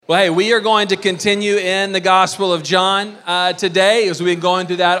Well, hey, we are going to continue in the Gospel of John today, as we've been going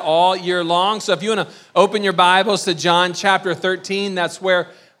through that all year long. So if you want to open your Bibles to John chapter 13, that's where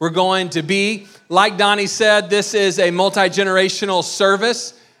we're going to be. Like Donnie said, this is a multi-generational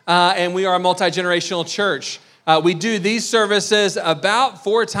service, and we are a multi-generational church. We do these services about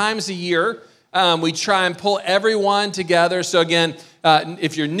 4 times a year. We try and pull everyone together. So again,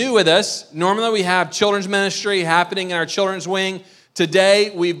 if you're new with us, normally we have children's ministry happening in our children's wing.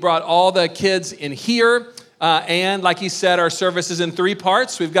 Today, we've brought all the kids in here, and like he said, our service is in 3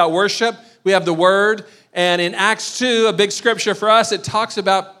 parts. We've got worship, we have the Word, and in Acts 2, a big scripture for us, it talks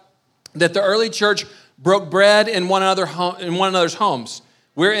about that the early church broke bread in one another's homes.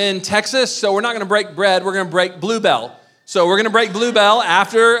 We're in Texas, so we're not going to break bread, we're going to break Bluebell. So we're going to break Bluebell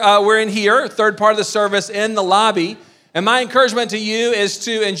after we're in here, third part of the service in the lobby, and my encouragement to you is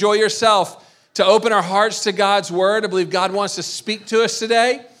to enjoy yourself, to open our hearts to God's Word. I believe God wants to speak to us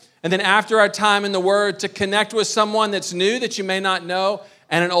today. And then after our time in the Word, to connect with someone that's new that you may not know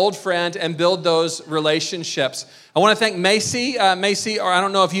and an old friend and build those relationships. I want to thank Macy. Macy, or I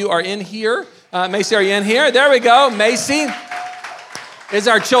don't know if you are in here. Macy, are you in here? There we go. Macy is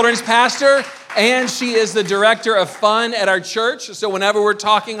our children's pastor, and she is the director of fun at our church. So whenever we're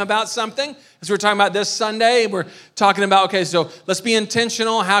talking about something, as we're talking about this Sunday, we're talking about, okay, so let's be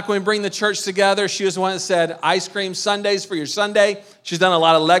intentional. How can we bring the church together? She was the one that said, ice cream Sundays for your Sunday. She's done a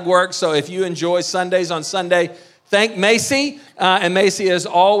lot of legwork. So if you enjoy Sundays on Sunday, thank Macy. And Macy is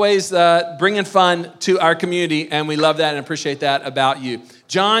always bringing fun to our community, and we love that and appreciate that about you.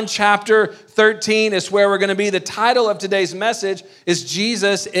 John chapter 13 is where we're going to be. The title of today's message is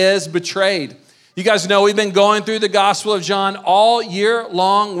Jesus is Betrayed. You guys know we've been going through the Gospel of John all year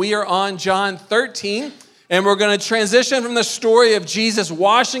long. We are on John 13, and we're going to transition from the story of Jesus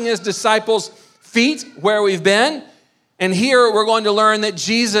washing his disciples' feet where we've been. And here we're going to learn that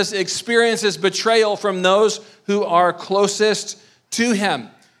Jesus experiences betrayal from those who are closest to him.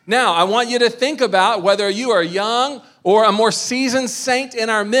 Now, I want you to think about whether you are young or a more seasoned saint in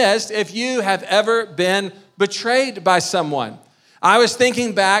our midst, if you have ever been betrayed by someone. I was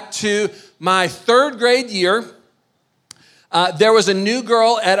thinking back to my 3rd grade year. There was a new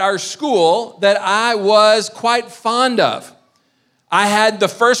girl at our school that I was quite fond of. I had the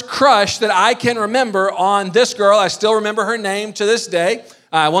first crush that I can remember on this girl. I still remember her name to this day.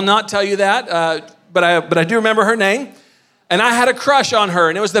 I will not tell you that, but I do remember her name. And I had a crush on her,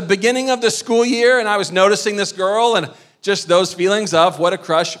 and it was the beginning of the school year, and I was noticing this girl and just those feelings of what a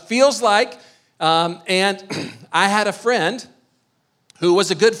crush feels like. And I had a friend who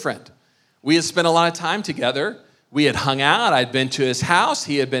was a good friend. We had spent a lot of time together. We had hung out. I'd been to his house.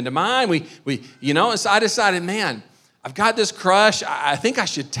 He had been to mine. And so I decided, man, I've got this crush. I think I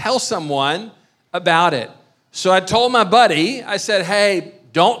should tell someone about it. So I told my buddy, I said, hey,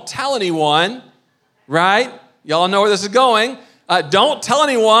 don't tell anyone, right? Y'all know where this is going. Don't tell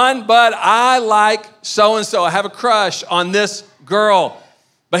anyone, but I like so-and-so. I have a crush on this girl.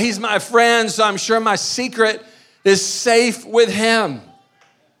 But he's my friend, so I'm sure my secret is safe with him.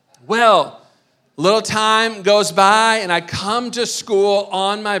 Well, a little time goes by, and I come to school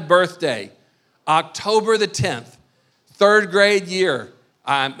on my birthday, October the 10th, 3rd grade year.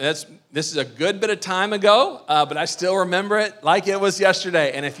 This is a good bit of time ago, but I still remember it like it was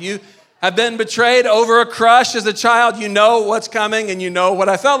yesterday. And if you have been betrayed over a crush as a child, you know what's coming and you know what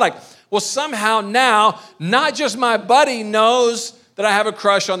I felt like. Well, somehow now, not just my buddy knows that I have a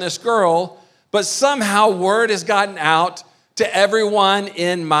crush on this girl, but somehow word has gotten out to everyone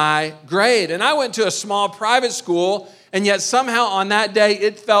in my grade. And I went to a small private school, and yet somehow on that day,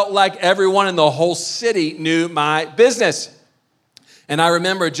 it felt like everyone in the whole city knew my business. And I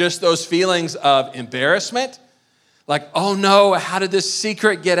remember just those feelings of embarrassment, like, oh no, how did this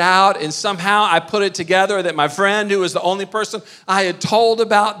secret get out? And somehow I put it together that my friend, who was the only person I had told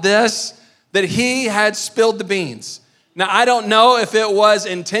about this, that he had spilled the beans. Now, I don't know if it was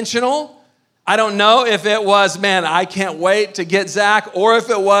intentional. I don't know if it was, man, I can't wait to get Zach, or if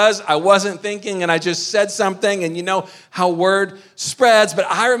it was, I wasn't thinking and I just said something, and you know how word spreads. But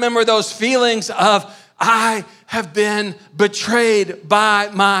I remember those feelings of, I have been betrayed by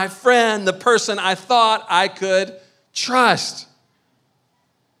my friend, the person I thought I could trust.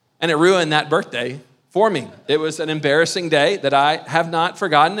 And it ruined that birthday for me. It was an embarrassing day that I have not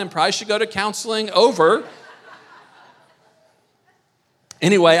forgotten and probably should go to counseling over.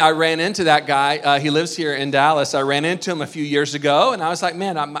 Anyway, I ran into that guy. He lives here in Dallas. I ran into him a few years ago, and I was like,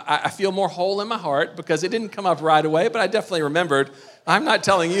 man, I feel more whole in my heart because it didn't come up right away, but I definitely remembered. I'm not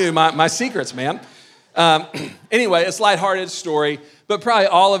telling you my secrets, man. Anyway, it's a lighthearted story, but probably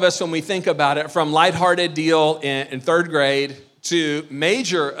all of us, when we think about it, from lighthearted deal in 3rd grade to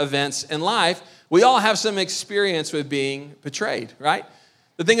major events in life, we all have some experience with being betrayed, right?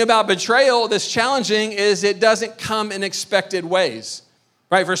 The thing about betrayal that's challenging is it doesn't come in expected ways,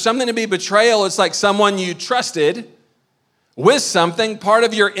 right? For something to be betrayal, it's like someone you trusted with something, part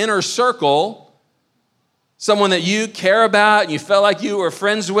of your inner circle, someone that you care about, and you felt like you were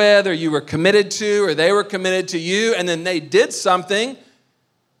friends with, or you were committed to, or they were committed to you, and then they did something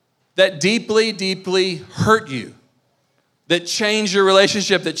that deeply, deeply hurt you, that changed your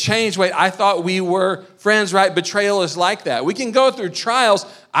relationship, that changed, wait, I thought we were friends, right? Betrayal is like that. We can go through trials.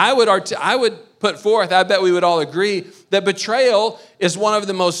 I would put forth, I bet we would all agree, that betrayal is one of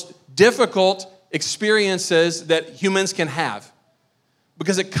the most difficult experiences that humans can have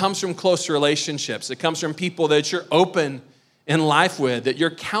because it comes from close relationships. It comes from people that you're open in life with, that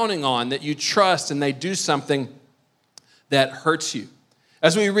you're counting on, that you trust, and they do something that hurts you.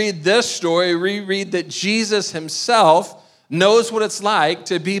 As we read this story, we read that Jesus himself knows what it's like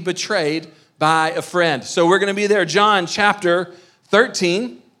to be betrayed by a friend. So we're going to be there, John chapter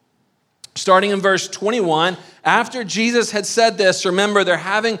 13, starting in verse 21. After Jesus had said this, remember, they're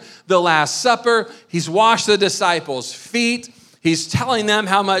having the Last Supper. He's washed the disciples' feet. He's telling them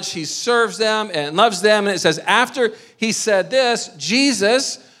how much he serves them and loves them. And it says, after he said this,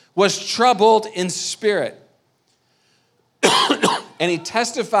 Jesus was troubled in spirit. And he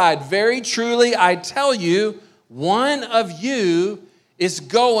testified, very truly, I tell you, one of you is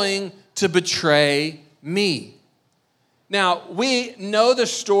going to betray me. Now, we know the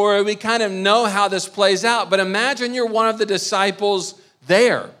story. We kind of know how this plays out. But imagine you're one of the disciples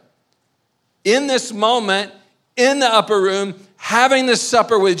there. In this moment, in the upper room, having this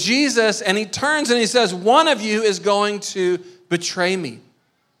supper with Jesus. And he turns and he says, one of you is going to betray me.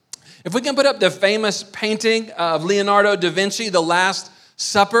 If we can put up the famous painting of Leonardo da Vinci, The Last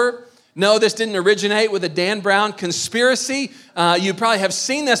Supper. No, this didn't originate with a Dan Brown conspiracy. You probably have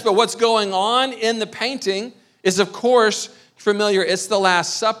seen this, but what's going on in the painting is, of course, familiar. It's the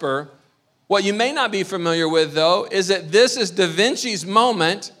Last Supper. What you may not be familiar with, though, is that this is Da Vinci's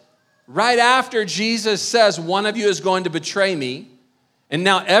moment right after Jesus says, one of you is going to betray me. And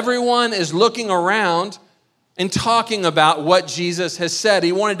now everyone is looking around and talking about what Jesus has said.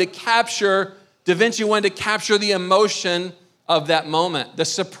 Da Vinci wanted to capture the emotion of that moment, the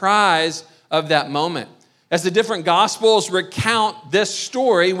surprise of that moment. As the different Gospels recount this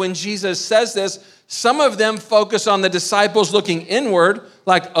story, when Jesus says this, some of them focus on the disciples looking inward,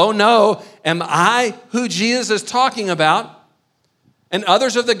 like, oh no, am I who Jesus is talking about? And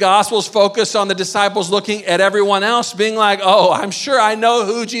others of the Gospels focus on the disciples looking at everyone else, being like, oh, I'm sure I know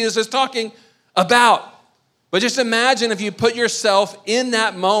who Jesus is talking about. But just imagine if you put yourself in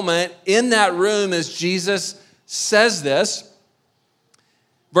that moment, in that room as Jesus says this.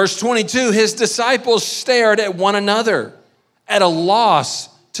 Verse 22, his disciples stared at one another, at a loss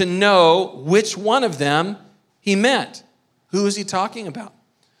to know which one of them he meant. Who is he talking about?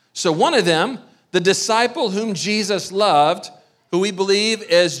 So one of them, the disciple whom Jesus loved, who we believe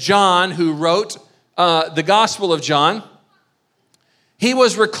is John, who wrote the Gospel of John, he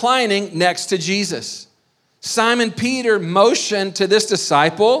was reclining next to Jesus. Simon Peter motioned to this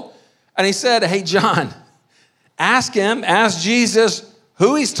disciple, and he said, hey, John, ask Jesus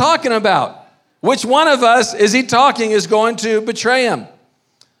who he's talking about. Which one of us is he talking is going to betray him?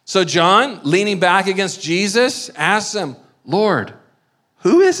 So John, leaning back against Jesus, asks him, Lord,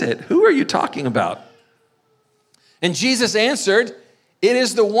 who is it? Who are you talking about? And Jesus answered, it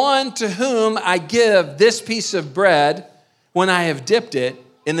is the one to whom I give this piece of bread when I have dipped it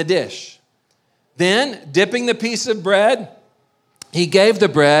in the dish. Then, dipping the piece of bread, he gave the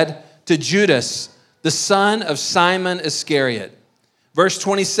bread to Judas, the son of Simon Iscariot. Verse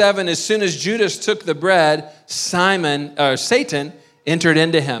 27, as soon as Judas took the bread, Satan entered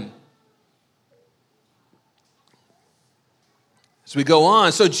into him. As we go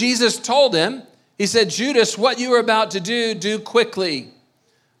on, so Jesus told him, he said, Judas, what you are about to do, do quickly.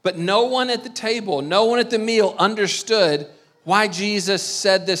 But no one at the table, no one at the meal understood why Jesus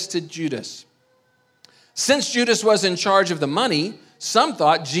said this to Judas. Since Judas was in charge of the money, some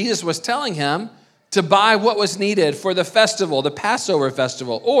thought Jesus was telling him to buy what was needed for the festival, the Passover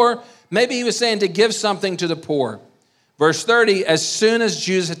festival. Or maybe he was saying to give something to the poor. Verse 30, as soon as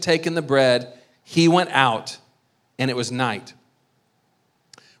Judas had taken the bread, he went out, and it was night.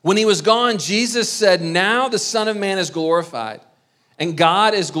 When he was gone, Jesus said, now the Son of Man is glorified, and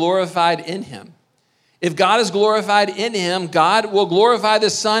God is glorified in him. If God is glorified in him, God will glorify the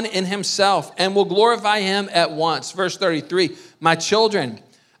Son in himself and will glorify him at once. Verse 33, my children,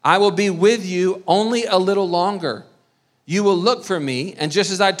 I will be with you only a little longer. You will look for me, and just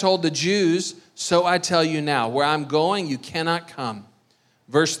as I told the Jews, So I tell you now, where I'm going, you cannot come.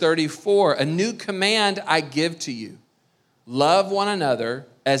 Verse 34, a new command I give to you. Love one another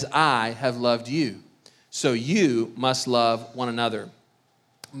as I have loved you. So you must love one another.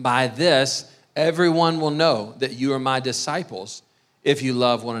 By this, everyone will know that you are my disciples if you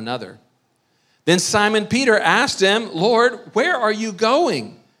love one another. Then Simon Peter asked him, Lord, where are you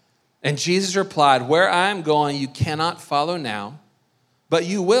going? And Jesus replied, where I am going, you cannot follow now, but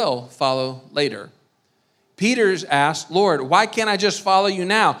you will follow later. Peter asked, Lord, why can't I just follow you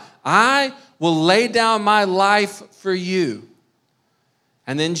now? I will lay down my life for you.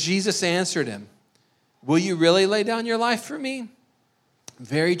 And then Jesus answered him, will you really lay down your life for me?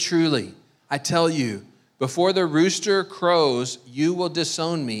 Very truly, I tell you, before the rooster crows, you will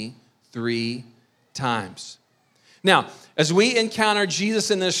disown me 3 times. Now, as we encounter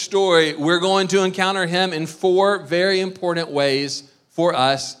Jesus in this story, we're going to encounter him in 4 very important ways for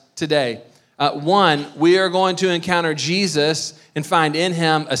us today. One, we are going to encounter Jesus and find in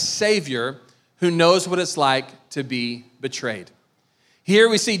him a Savior who knows what it's like to be betrayed. Here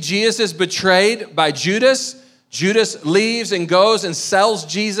we see Jesus is betrayed by Judas. Judas leaves and goes and sells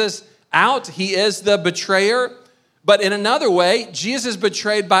Jesus out. He is the betrayer. But in another way, Jesus is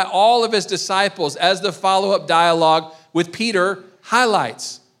betrayed by all of his disciples, as the follow-up dialogue with Peter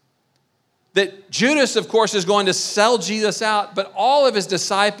highlights. That Judas, of course, is going to sell Jesus out, but all of his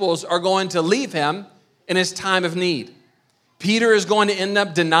disciples are going to leave him in his time of need. Peter is going to end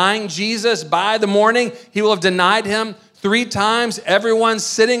up denying Jesus. By the morning, he will have denied him 3 times. Everyone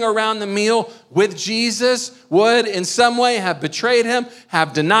sitting around the meal with Jesus would in some way have betrayed him,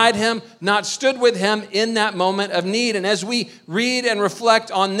 have denied him, not stood with him in that moment of need. And as we read and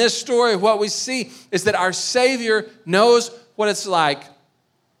reflect on this story, what we see is that our Savior knows what it's like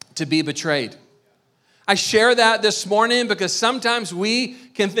to be betrayed. I share that this morning because sometimes we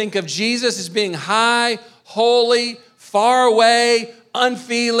can think of Jesus as being high, holy, far away,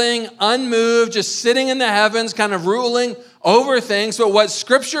 unfeeling, unmoved, just sitting in the heavens, kind of ruling over things. But what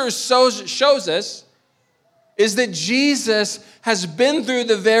Scripture shows us is that Jesus has been through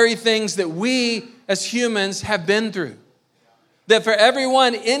the very things that we as humans have been through. That for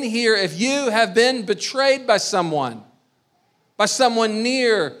everyone in here, if you have been betrayed by someone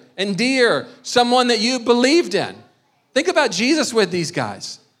near and dear, someone that you believed in, think about Jesus with these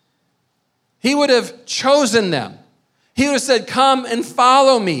guys. He would have chosen them. He would have said, come and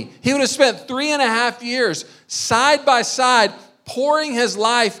follow me. He would have spent 3.5 years side by side, pouring his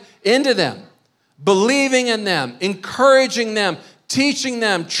life into them, believing in them, encouraging them, teaching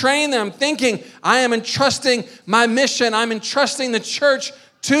them, training them, thinking, I am entrusting my mission. I'm entrusting the church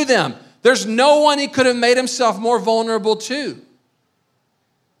to them. There's no one he could have made himself more vulnerable to.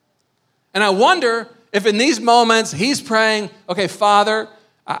 And I wonder if in these moments he's praying, okay, Father,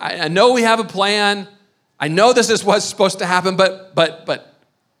 I know we have a plan. I know this is what's supposed to happen, but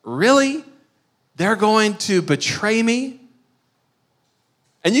really? They're going to betray me?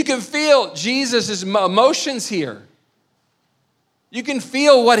 And you can feel Jesus' emotions here. You can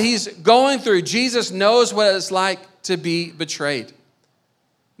feel what he's going through. Jesus knows what it's like to be betrayed.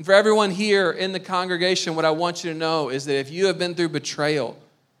 And for everyone here in the congregation, what I want you to know is that if you have been through betrayal,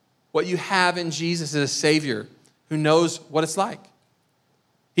 what you have in Jesus is a Savior who knows what it's like.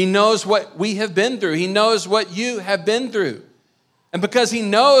 He knows what we have been through. He knows what you have been through. And because he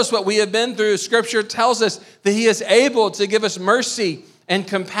knows what we have been through, Scripture tells us that he is able to give us mercy and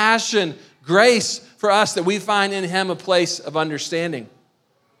compassion, grace for us, that we find in him a place of understanding.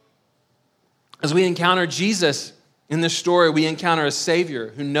 As we encounter Jesus in this story, we encounter a Savior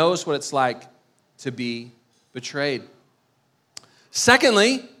who knows what it's like to be betrayed.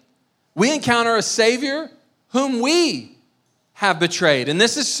 Secondly, we encounter a Savior whom we have betrayed. And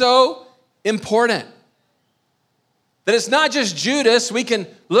this is so important. That it's not just Judas. We can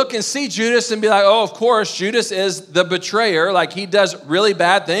look and see Judas and be like, oh, of course, Judas is the betrayer. Like he does really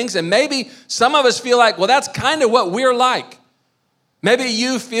bad things. And maybe some of us feel like, well, that's kind of what we're like. Maybe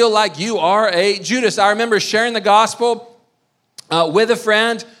you feel like you are a Judas. I remember sharing the gospel with a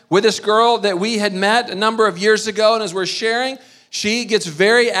friend, with this girl that we had met a number of years ago. And as we're sharing, she gets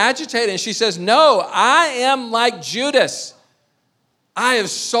very agitated. And she says, no, I am like Judas. I have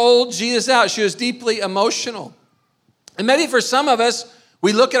sold Jesus out. She was deeply emotional. And maybe for some of us,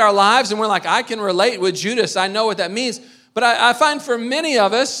 we look at our lives and we're like, I can relate with Judas. I know what that means. But I find for many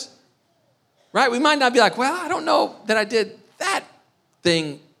of us, right, we might not be like, well, I don't know that I did that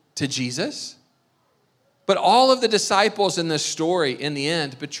thing to Jesus. But all of the disciples in this story, in the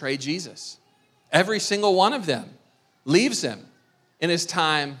end, betray Jesus. Every single one of them leaves him in his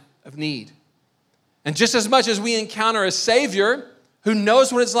time of need. And just as much as we encounter a Savior who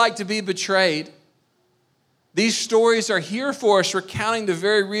knows what it's like to be betrayed. These stories are here for us, recounting the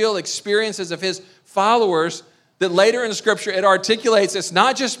very real experiences of his followers that later in Scripture it articulates it's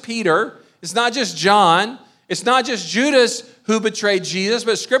not just Peter, it's not just John, it's not just Judas who betrayed Jesus,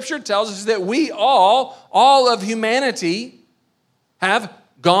 but Scripture tells us that we all of humanity, have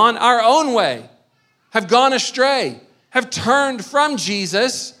gone our own way, have gone astray, have turned from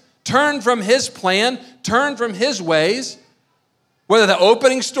Jesus, turned from his plan, turned from his ways. Whether the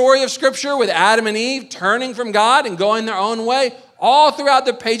opening story of Scripture with Adam and Eve turning from God and going their own way, all throughout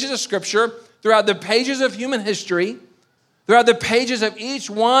the pages of Scripture, throughout the pages of human history, throughout the pages of each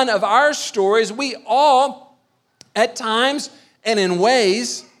one of our stories, we all, at times and in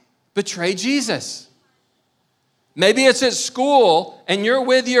ways, betray Jesus. Maybe it's at school and you're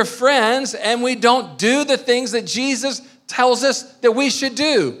with your friends and we don't do the things that Jesus tells us that we should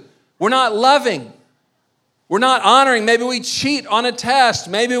do. We're not loving. We're not honoring. Maybe we cheat on a test.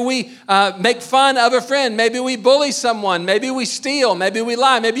 Maybe we make fun of a friend. Maybe we bully someone. Maybe we steal. Maybe we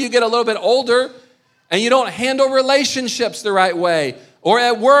lie. Maybe you get a little bit older and you don't handle relationships the right way. Or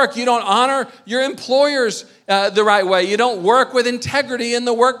at work, you don't honor your employers the right way. You don't work with integrity in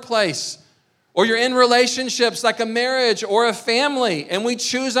the workplace. Or you're in relationships like a marriage or a family, and we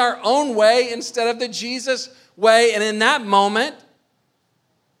choose our own way instead of the Jesus way. And in that moment,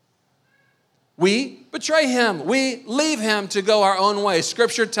 we betray him. We leave him to go our own way.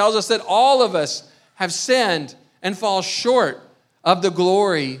 Scripture tells us that all of us have sinned and fall short of the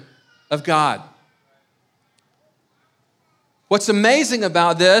glory of God. What's amazing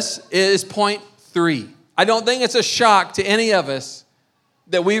about this is point 3. I don't think it's a shock to any of us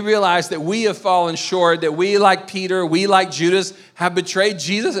that we realize that we have fallen short, that we, like Peter, we, like Judas, have betrayed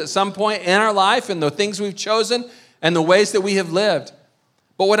Jesus at some point in our life and the things we've chosen and the ways that we have lived.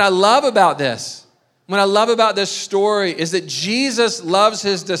 But what I love about this story is that Jesus loves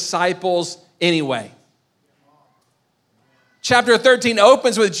his disciples anyway. Chapter 13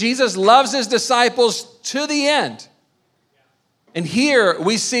 opens with Jesus loves his disciples to the end. And here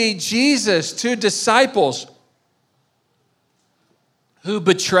we see Jesus to disciples who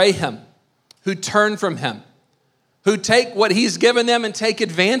betray him, who turn from him, who take what he's given them and take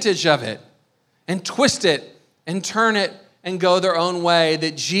advantage of it and twist it and turn it and go their own way,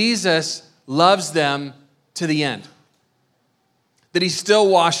 that Jesus loves them to the end. That he still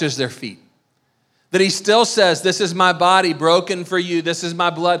washes their feet. That he still says, this is my body broken for you. This is my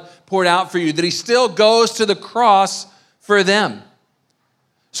blood poured out for you. That he still goes to the cross for them.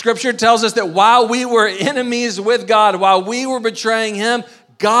 Scripture tells us that while we were enemies with God, while we were betraying him,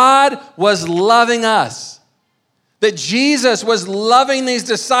 God was loving us. That Jesus was loving these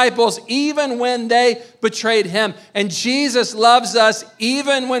disciples even when they betrayed him. And Jesus loves us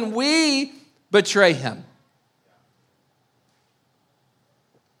even when we betray him.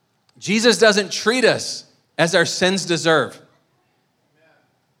 Jesus doesn't treat us as our sins deserve.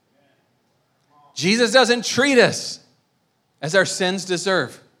 Jesus doesn't treat us as our sins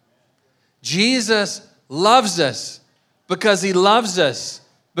deserve. Jesus loves us because he loves us,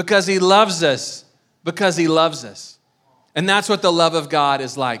 because he loves us, because he loves us. And that's what the love of God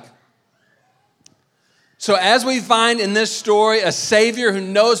is like. So as we find in this story a Savior who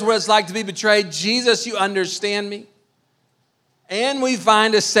knows what it's like to be betrayed, Jesus, you understand me. And we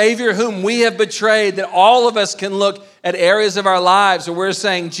find a Savior whom we have betrayed, that all of us can look at areas of our lives where we're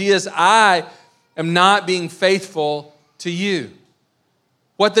saying, Jesus, I am not being faithful to you.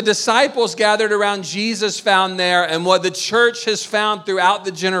 What the disciples gathered around Jesus found there and what the church has found throughout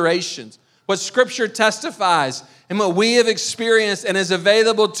the generations, what Scripture testifies and what we have experienced and is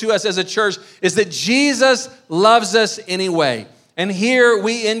available to us as a church is that Jesus loves us anyway. And here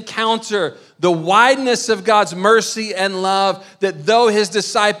we encounter the wideness of God's mercy and love, that though his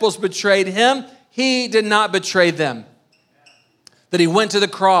disciples betrayed him, he did not betray them. That he went to the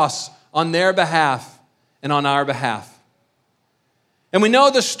cross on their behalf and on our behalf. And we know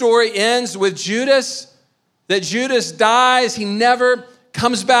the story ends with Judas, that Judas dies. He never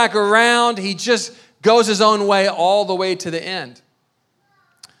comes back around. He just goes his own way all the way to the end.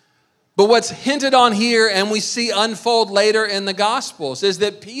 But what's hinted on here and we see unfold later in the Gospels is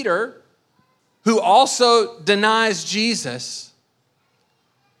that Peter, who also denies Jesus,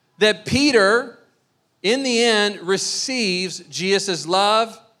 that Peter, in the end, receives Jesus'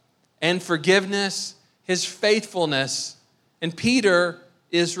 love and forgiveness, his faithfulness, and Peter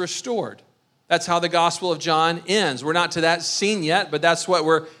is restored. That's how the Gospel of John ends. We're not to that scene yet, but that's what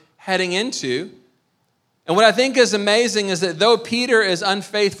we're heading into. And what I think is amazing is that though Peter is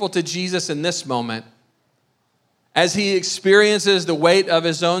unfaithful to Jesus in this moment, as he experiences the weight of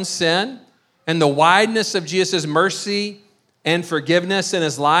his own sin and the wideness of Jesus' mercy and forgiveness in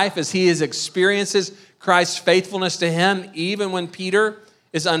his life, as he experiences Christ's faithfulness to him, even when Peter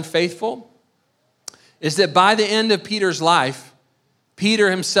is unfaithful, is that by the end of Peter's life,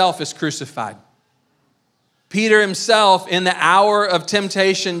 Peter himself is crucified. Peter himself, in the hour of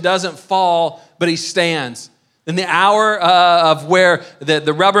temptation, doesn't fall, but he stands. In the hour of where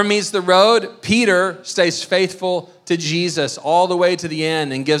the rubber meets the road, Peter stays faithful to Jesus all the way to the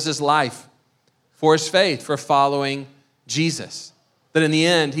end and gives his life for his faith, for following Jesus. That in the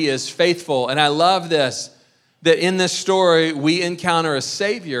end, he is faithful. And I love this, that in this story, we encounter a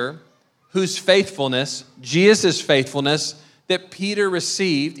Savior whose faithfulness, Jesus' faithfulness, that Peter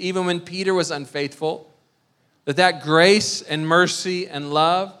received, even when Peter was unfaithful, that grace and mercy and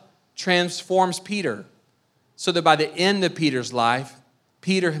love transforms Peter, so that by the end of Peter's life,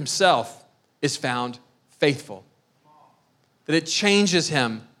 Peter himself is found faithful. That it changes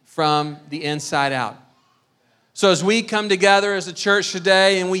him from the inside out. So as we come together as a church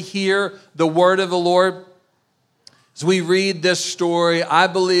today and we hear the word of the Lord, as we read this story, I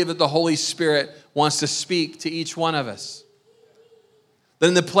believe that the Holy Spirit wants to speak to each one of us. That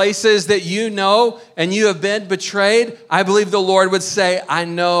in the places that you know and you have been betrayed, I believe the Lord would say, I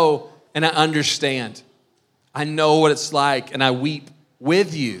know and I understand. I know what it's like, and I weep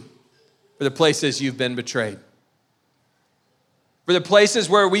with you for the places you've been betrayed. For the places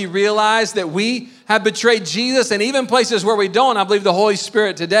where we realize that we have betrayed Jesus, and even places where we don't, I believe the Holy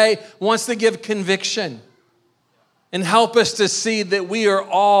Spirit today wants to give conviction and help us to see that we are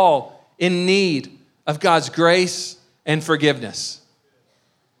all in need of God's grace and forgiveness.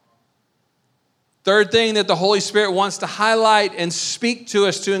 Third thing that the Holy Spirit wants to highlight and speak to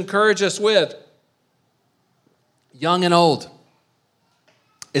us, to encourage us with, young and old,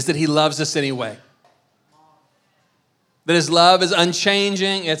 is that he loves us anyway. That his love is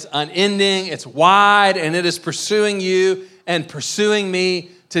unchanging, it's unending, it's wide, and it is pursuing you and pursuing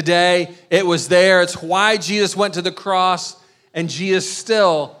me today. It was there. It's why Jesus went to the cross, and Jesus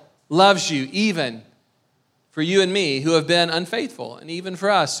still loves you, even for you and me who have been unfaithful, and even for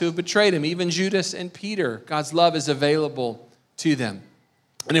us who have betrayed him, even Judas and Peter. God's love is available to them.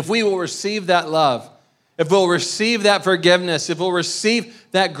 And if we will receive that love, if we'll receive that forgiveness, if we'll receive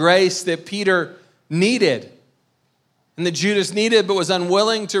that grace that Peter needed and that Judas needed but was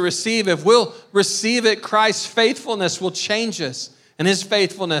unwilling to receive, if we'll receive it, Christ's faithfulness will change us, and his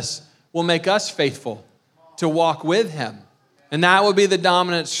faithfulness will make us faithful to walk with him. And that will be the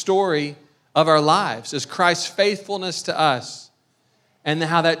dominant story of our lives, is Christ's faithfulness to us, and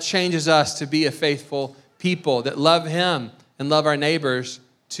how that changes us to be a faithful people that love him and love our neighbors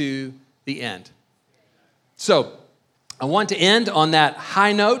to the end. So I want to end on that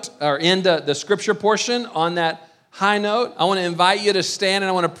high note, or end the scripture portion on that high note. I want to invite you to stand, and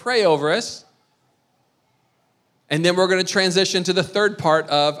I want to pray over us. And then we're going to transition to the third part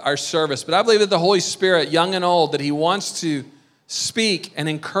of our service. But I believe that the Holy Spirit, young and old, that he wants to speak and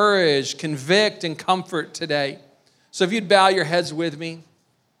encourage, convict and comfort today. So if you'd bow your heads with me.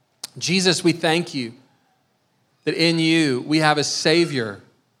 Jesus, we thank you that in you we have a Savior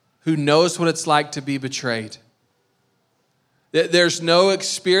who knows what it's like to be betrayed. That there's no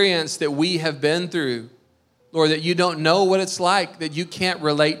experience that we have been through, Lord, that you don't know what it's like, that you can't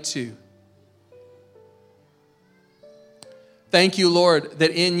relate to. Thank you, Lord,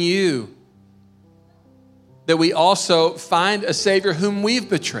 that in you that we also find a Savior whom we've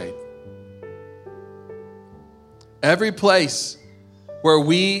betrayed. Every place where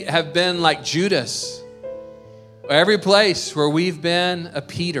we have been like Judas, every place where we've been a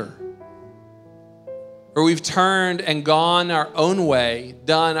Peter, where we've turned and gone our own way,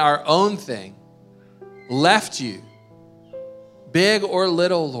 done our own thing, left you, big or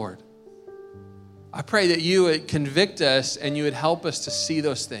little, Lord, I pray that you would convict us and you would help us to see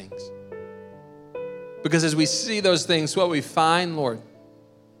those things. Because as we see those things, what we find, Lord,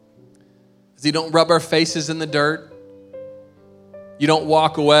 is you don't rub our faces in the dirt. You don't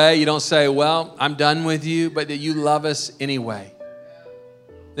walk away. You don't say, well, I'm done with you, but that you love us anyway.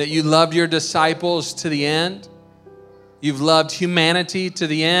 That you loved your disciples to the end. You've loved humanity to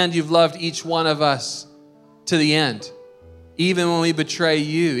the end. You've loved each one of us to the end. Even when we betray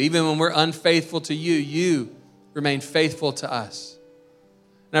you, even when we're unfaithful to you, you remain faithful to us.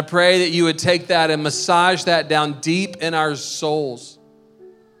 And I pray that you would take that and massage that down deep in our souls.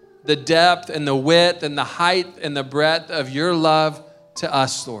 The depth and the width and the height and the breadth of your love to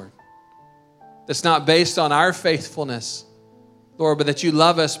us, Lord. That's not based on our faithfulness, Lord, but that you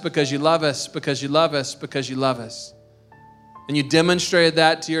love us because you love us, because you love us, because you love us. And you demonstrated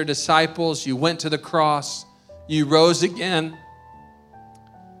that to your disciples. You went to the cross. You rose again.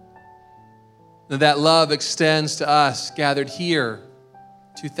 That love extends to us gathered here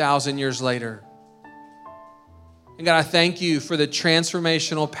 2,000 years later. And God, I thank you for the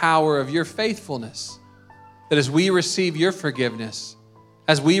transformational power of your faithfulness, that as we receive your forgiveness,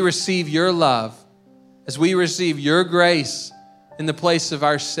 as we receive your love, as we receive your grace in the place of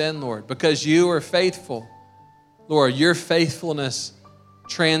our sin, Lord, because you are faithful, Lord, your faithfulness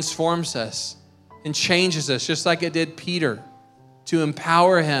transforms us and changes us, just like it did Peter, to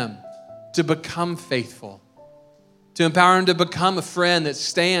empower him to become faithful, to empower him to become a friend that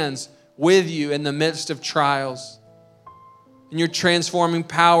stands with you in the midst of trials. And your transforming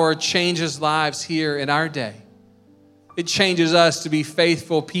power changes lives here in our day. It changes us to be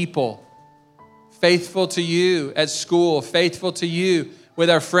faithful people, faithful to you at school, faithful to you with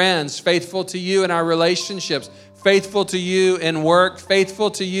our friends, faithful to you in our relationships, faithful to you in work,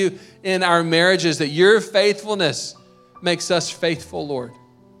 faithful to you in our marriages, that your faithfulness makes us faithful, Lord.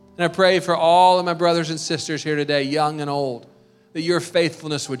 And I pray for all of my brothers and sisters here today, young and old, that your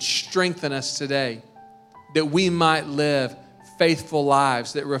faithfulness would strengthen us today, that we might live faithful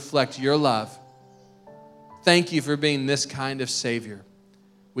lives that reflect your love. Thank you for being this kind of Savior.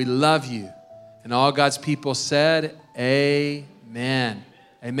 We love you. And all God's people said, amen.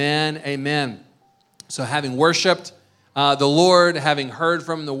 Amen, amen. So having worshiped the Lord, having heard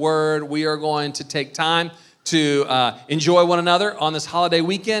from the Word, we are going to take time to enjoy one another on this holiday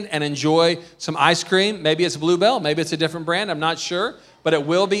weekend and enjoy some ice cream. Maybe it's Bluebell, maybe it's a different brand, I'm not sure, but it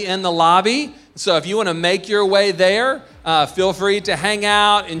will be in the lobby. So if you want to make your way there, feel free to hang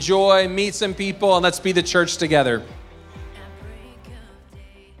out, enjoy, meet some people, and let's be the church together.